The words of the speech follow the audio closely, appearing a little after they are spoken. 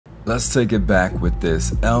Let's take it back with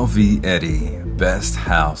this ZELLEDDIE Best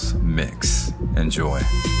House Mix. Enjoy.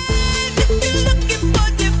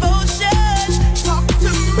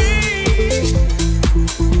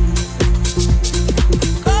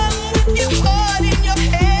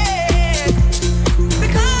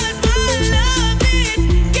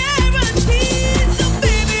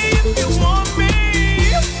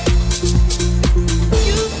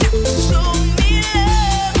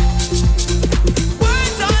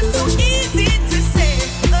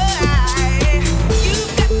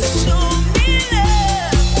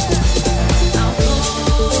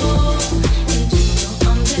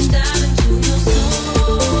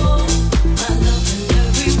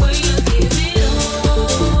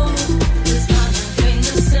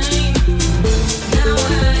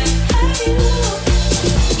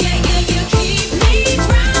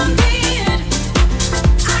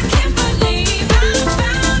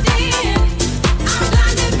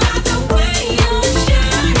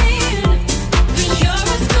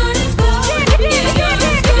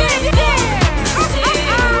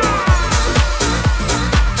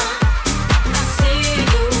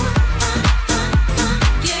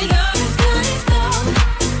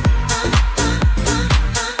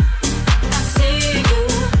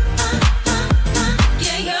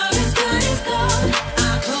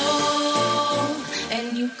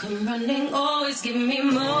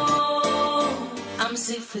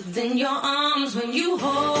 Within your arms when you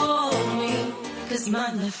hold me, 'cause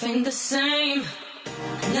my life ain't the same.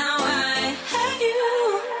 Now I have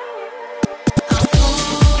you. I'll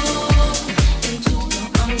fall into your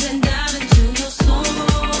arms and dive into your soul.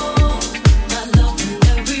 My love in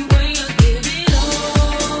every way, I give it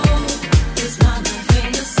all, 'cause my life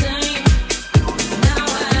ain't the same. Now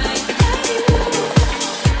I have you.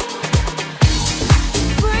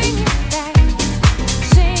 Bring it back,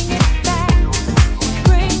 sing it back.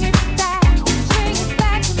 Bring it back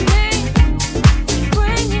to me.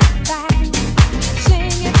 Bring it back,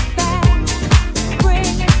 sing it back.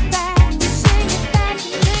 Bring it back, sing it back to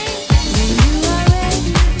me. When you are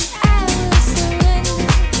ready, I will surrender.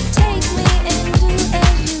 Take me and do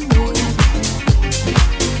as you will.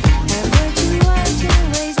 Have what you want to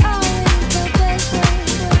raise, always the best way.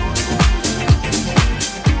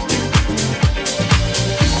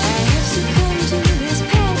 I have succumbed to this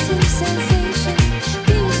passive sensation,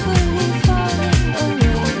 peacefully falling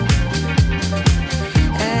away.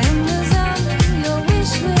 I am the zombie, your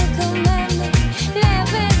wish will command me.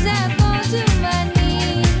 Laugh as I fall to my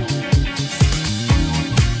knees.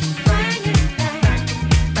 Bring it back,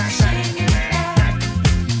 sing it back.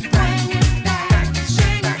 Bring it back,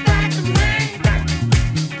 sing it back to me.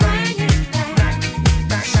 Bring it back,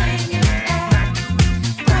 sing it back.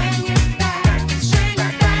 Bring it back, sing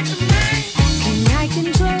it back to me. Can I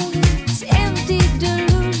control this empty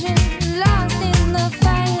delusion, lost in the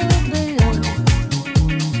fire below?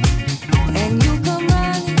 And you come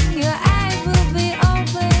running, your eyes will be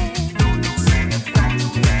open.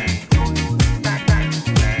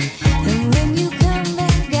 And when you come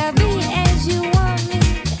back, I'll be as you want me,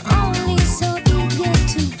 only so eager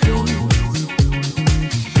to please.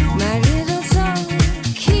 My little song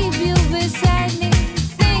will keep you beside me,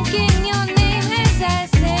 thinking your name as I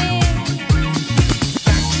sing.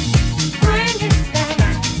 Bring it back,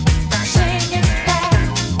 sing it back.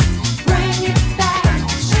 Bring it back,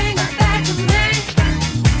 sing it back to me.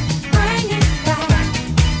 Bring it back,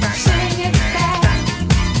 sing it back.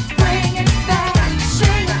 Bring it back,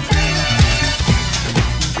 sing it back.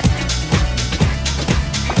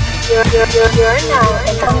 You're now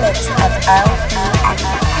in the mix of ZELLEDDIE.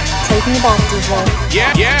 Take me back, DJ.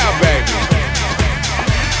 Yeah, yeah, baby.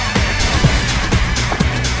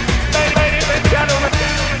 Ladies and gentlemen.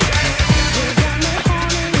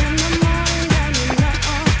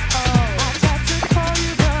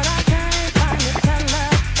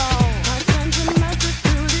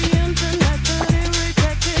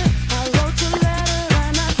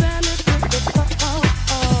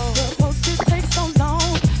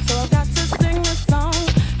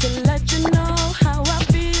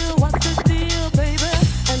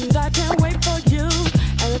 Can't wait.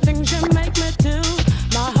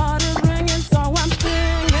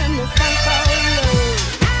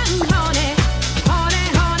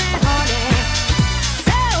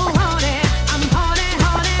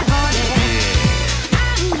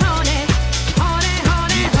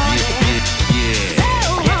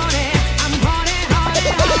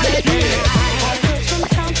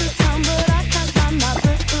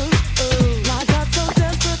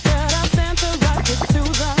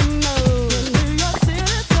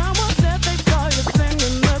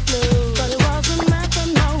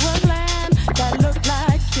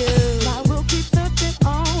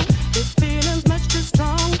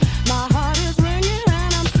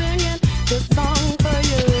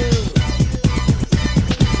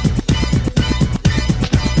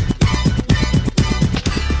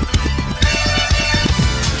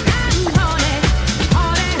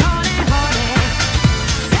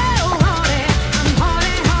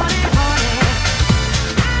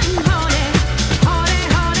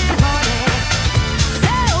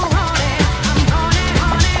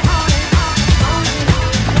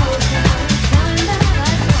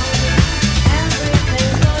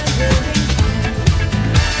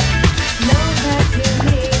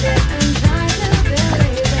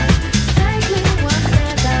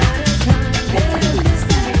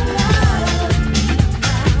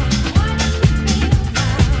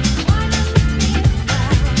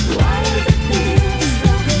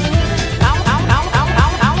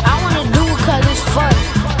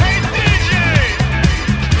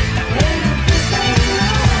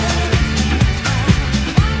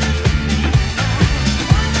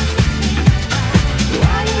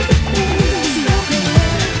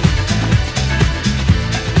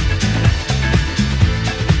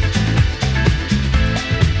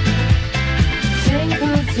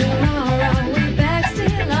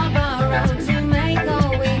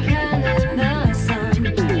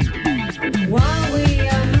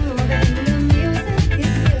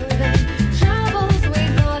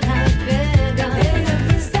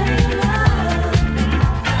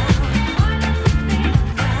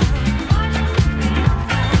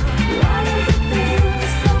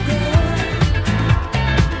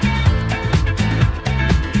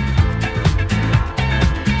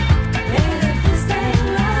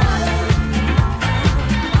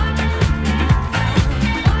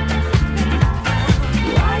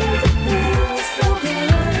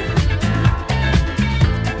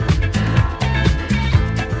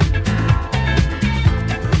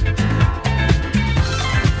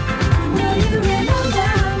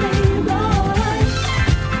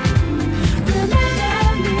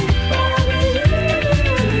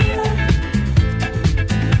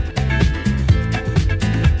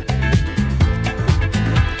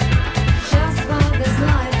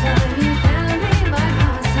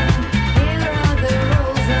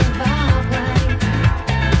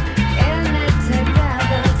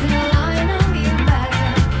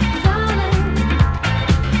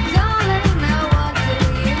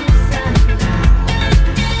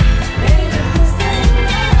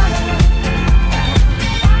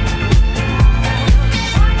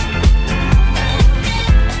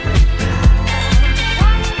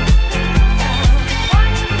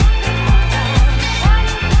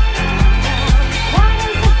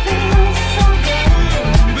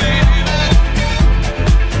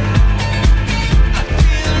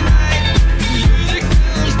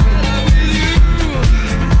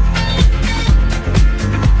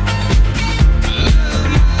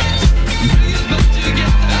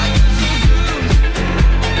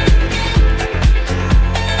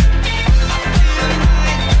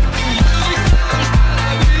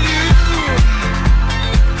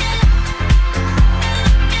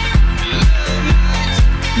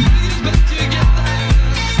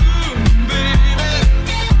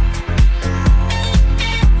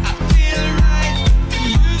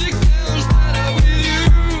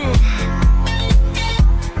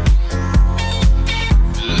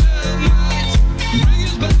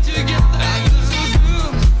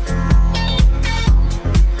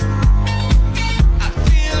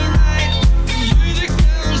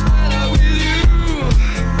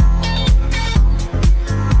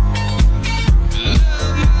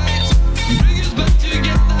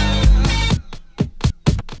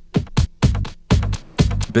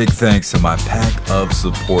 Big thanks to my pack of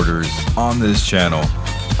supporters on this channel.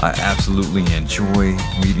 I absolutely enjoy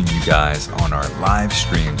meeting you guys on our live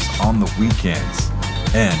streams on the weekends.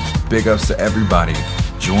 And big ups to everybody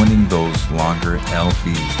joining those longer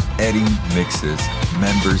LV Eddie Mixes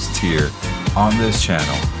members tier on this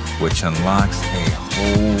channel, which unlocks a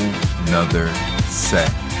whole nother set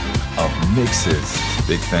of mixes.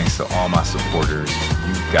 Big thanks to all my supporters.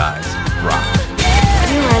 You guys rock.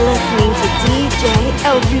 You are listening to DJ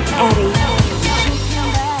LVEDDIE.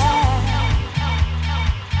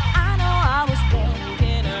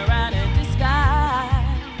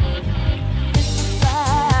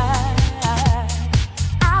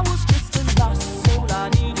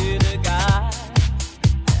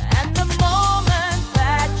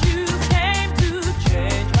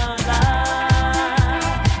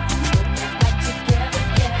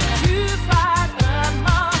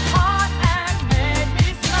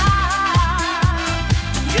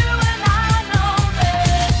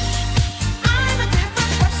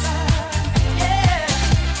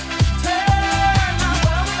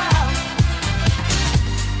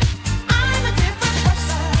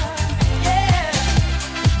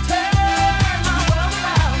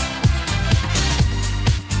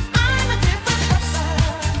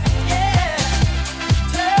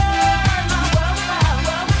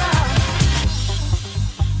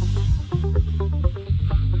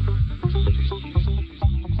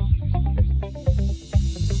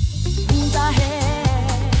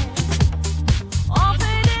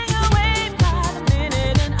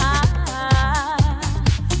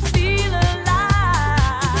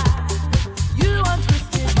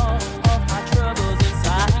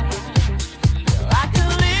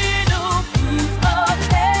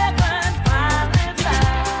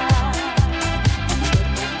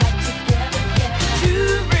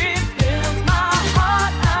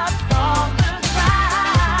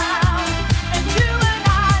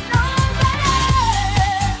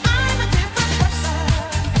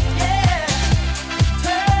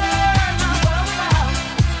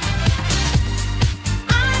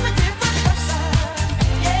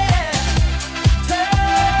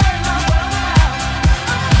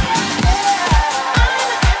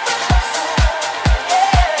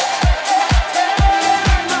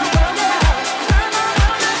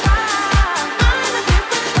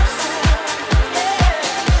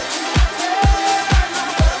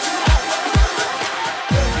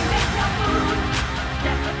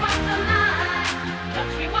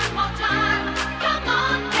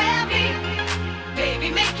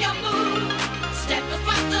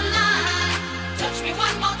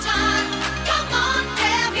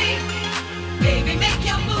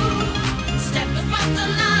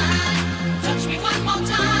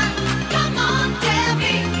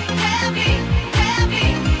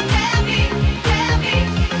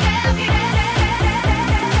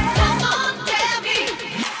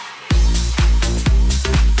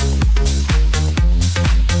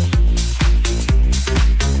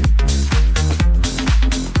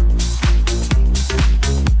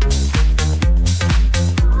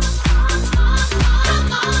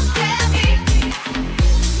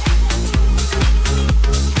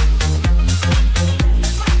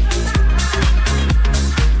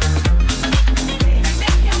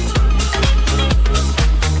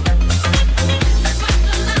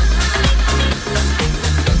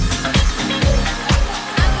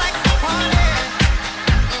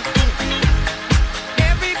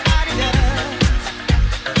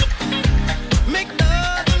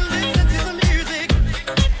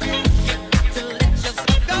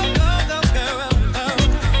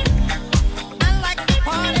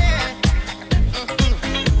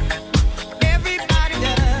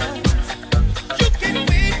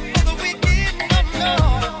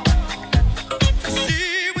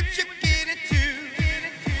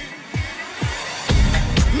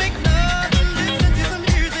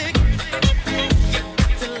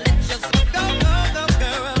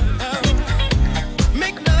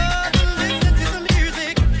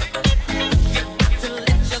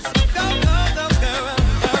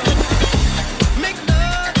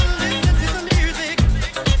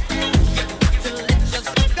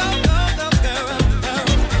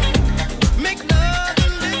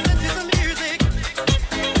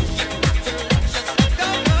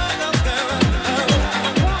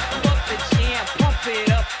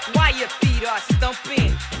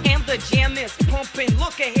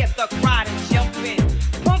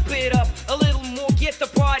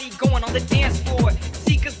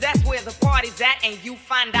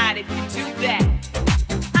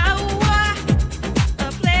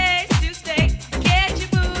 Get your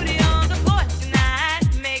booty on the floor tonight,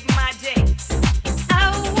 make my day.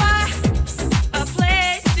 I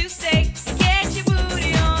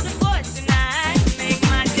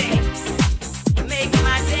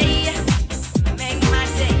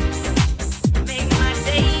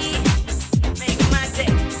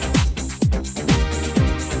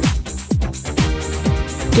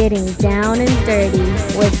Getting down and dirty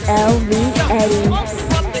with LV Eddie. Pump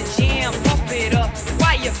up the jam, pump it up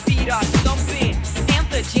while your feet are stumping. And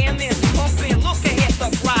the jam is pumping. Look ahead, the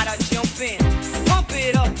bride are jumping. Pump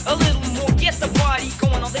it up a little more, get the party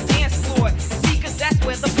going on the dance floor. See, 'cause that's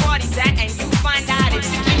where the party's at, and you find out if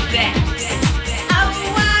you do that.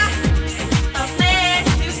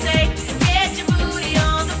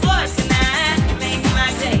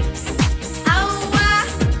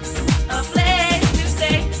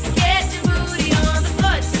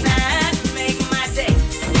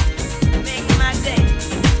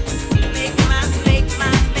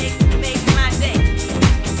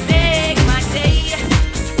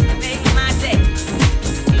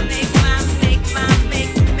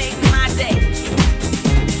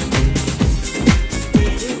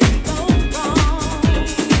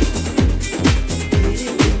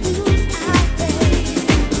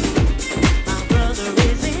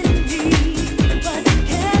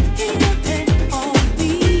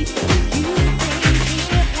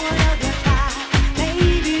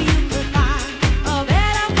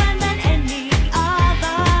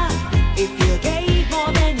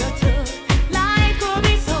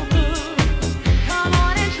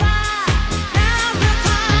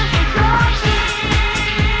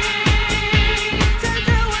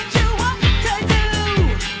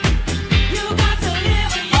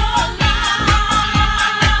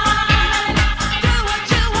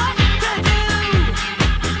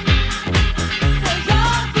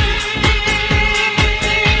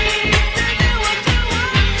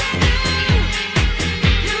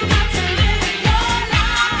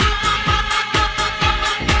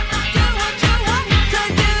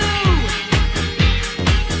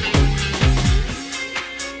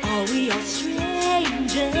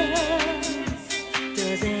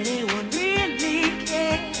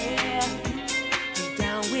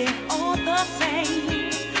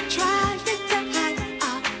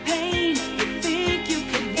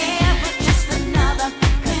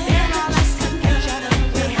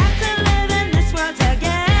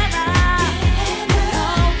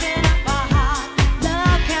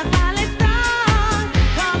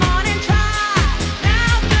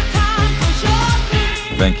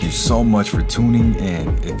 Thank you so much for tuning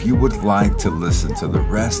in. If you would like to listen to the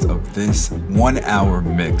rest of this 1 hour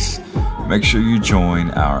mix, make sure you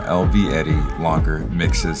join our LV Eddie Longer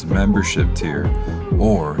Mixes membership tier,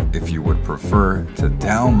 or if you would prefer to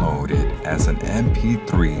download it as an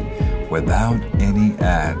MP3 without any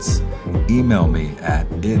ads, email me at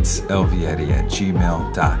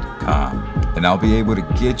ITSLVEDDIE@gmail.com, and I'll be able to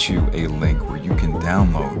get you a link where you can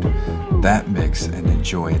download that mix and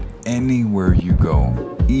enjoy it anywhere you go,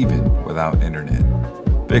 even without internet.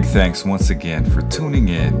 Big thanks once again for tuning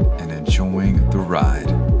in and enjoying the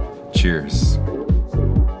ride. Cheers.